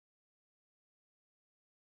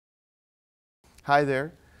Hi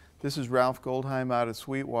there, this is Ralph Goldheim out of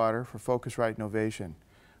Sweetwater for Focusrite Innovation.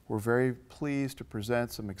 We're very pleased to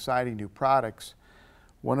present some exciting new products.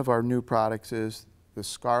 One of our new products is the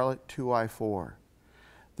Scarlett 2i4.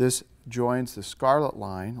 This joins the Scarlett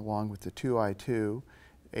line along with the 2i2,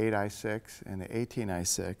 8i6, and the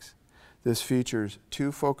 18i6. This features two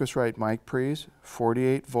Focusrite mic pre's,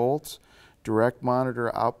 48 volts, direct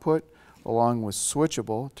monitor output, along with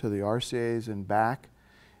switchable to the RCA's in back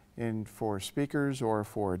for speakers or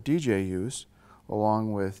for DJ use,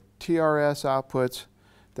 along with TRS outputs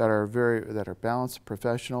that are balanced,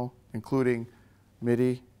 professional, including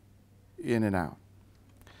MIDI in and out.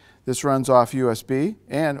 This runs off USB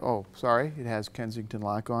and, it has Kensington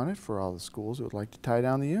lock on it for all the schools who would like to tie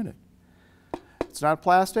down the unit. It's not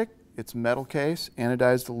plastic, it's metal case,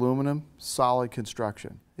 anodized aluminum, solid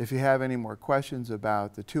construction. If you have any more questions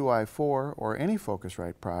about the 2i4 or any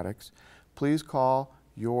Focusrite products, please call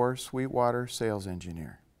your Sweetwater sales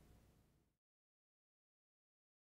engineer.